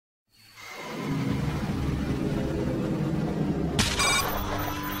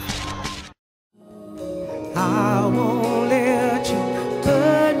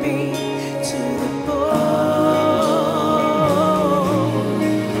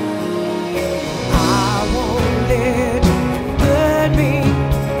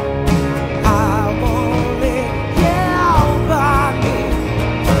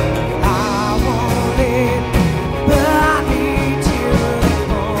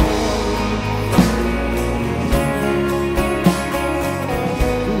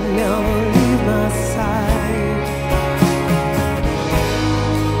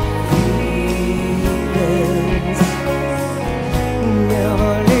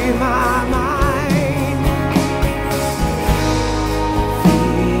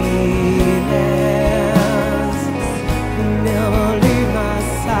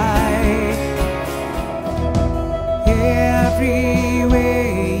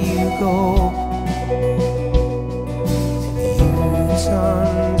go. You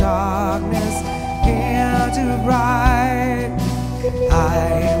turn darkness into bright. I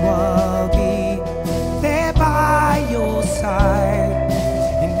will be there by your side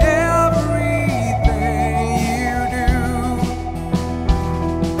in everything you do.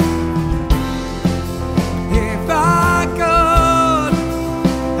 If I could,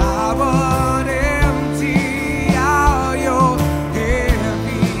 I would empty out your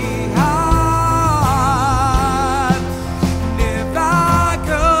heavy heart. If I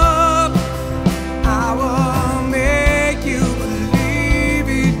could, I will make you believe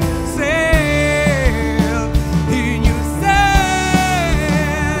it, sail in yourself.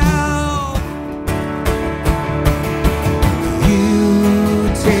 You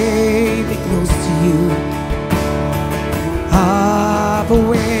take me close to you,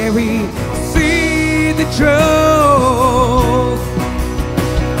 where we see the truth.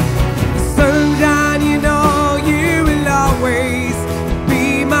 Sunshine, you know you will always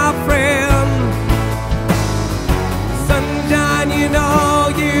be my friend. Sunshine, you know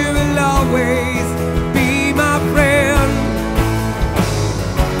you will always be my friend.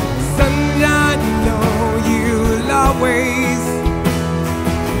 Sunshine, you know you will always.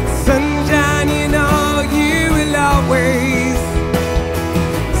 Sunshine, you know you will always.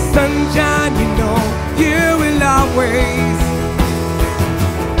 Sunshine, you know you will always.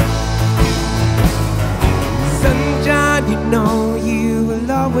 Sunshine, you know you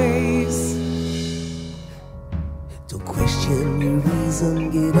will always. Don't question your reason,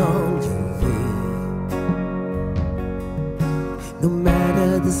 get on your way. No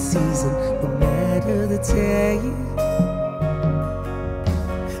matter the season, no matter the day,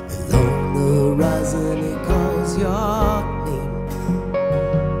 along the horizon it calls your name.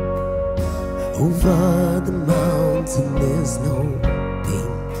 Over the mountain there's no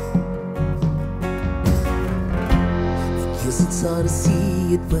pain. I guess it's hard to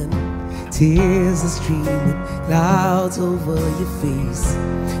see it when tears are streaming, clouds over your face.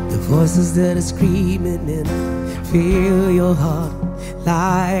 The voices that are screaming and fill your heart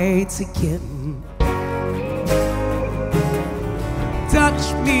lights again. Touch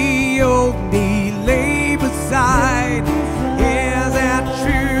me, hold me, lay beside. Is that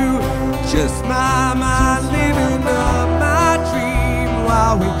true? Just my mind living up my dream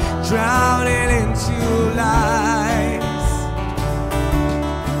while we're drowning into lies.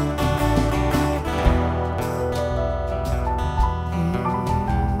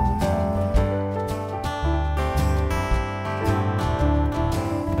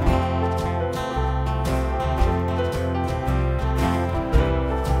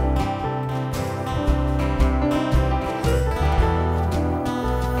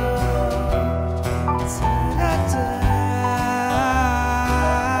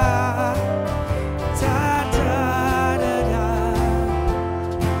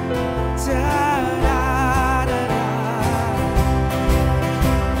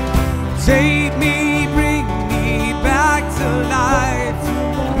 Save me, bring me back to life.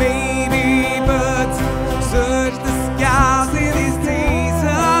 Maybe birds search the skies in these days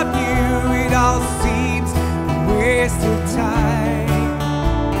of you. It all seems a waste of time.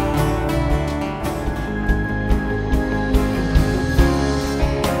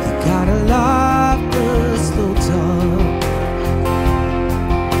 You gotta love the slow talk.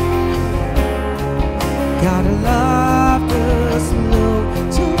 Gotta love the slow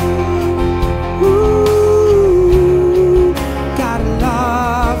talk. Ooh, gotta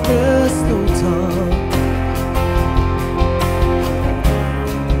love the slow talk.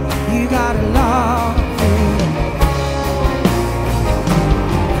 You gotta love it.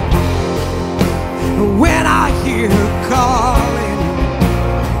 When I hear her calling,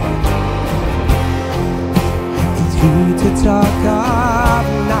 through the dark of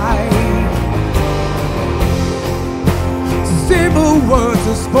night, simple words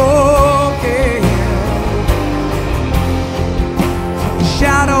are spoken,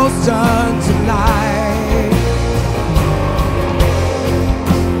 shadows turn to light,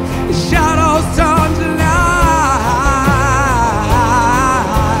 shadows turn to light.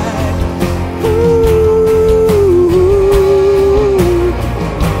 Ooh,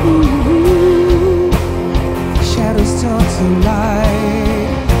 ooh, shadows turn to light.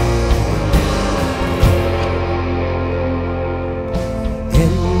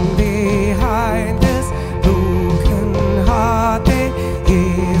 Behind this broken heart there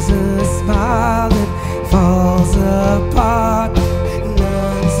is a smile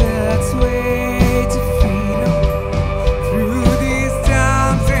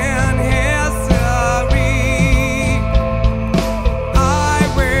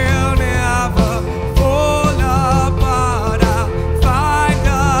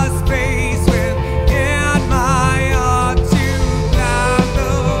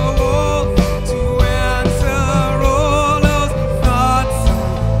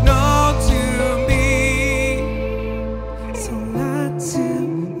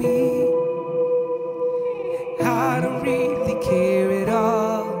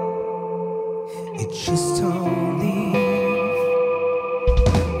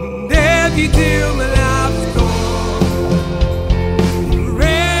lucky till my life is gone.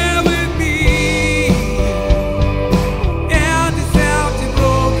 Rare with me and this empty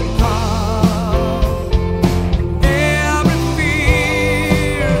broken car. Every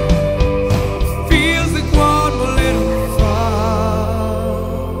fear feels like one more little far.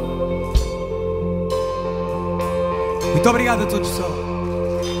 Muito obrigado a todos, só.